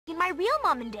my real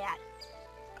mom and dad.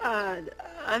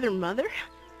 Other mother?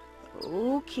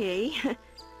 Okay.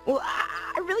 Well,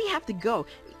 I really have to go.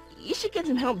 You should get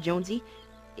some help, Jonesy,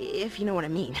 if you know what I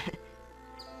mean.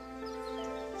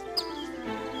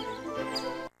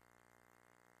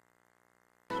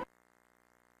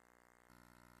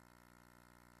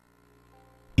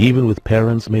 Even with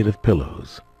parents made of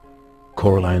pillows,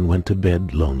 Coraline went to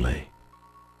bed lonely.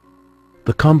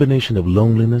 The combination of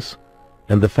loneliness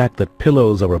and the fact that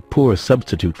pillows are a poor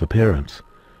substitute for parents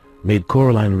made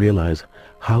Coraline realize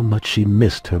how much she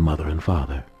missed her mother and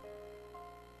father.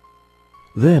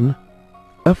 Then,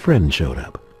 a friend showed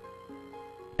up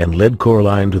and led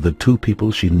Coraline to the two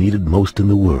people she needed most in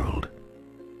the world,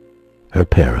 her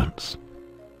parents.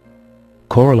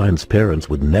 Coraline's parents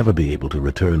would never be able to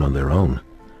return on their own.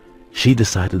 She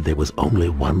decided there was only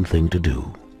one thing to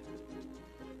do.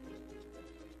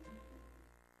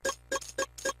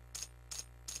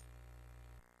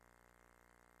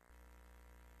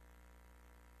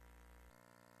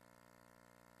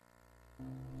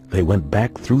 They went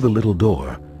back through the little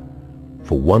door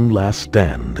for one last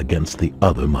stand against the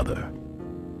other mother.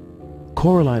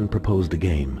 Coraline proposed a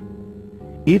game.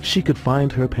 If she could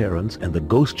find her parents and the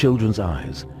ghost children's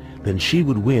eyes, then she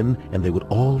would win and they would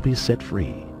all be set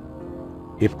free.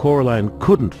 If Coraline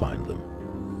couldn't find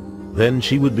them, then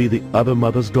she would be the other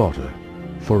mother's daughter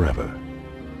forever.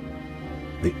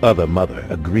 The other mother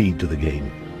agreed to the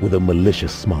game with a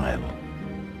malicious smile.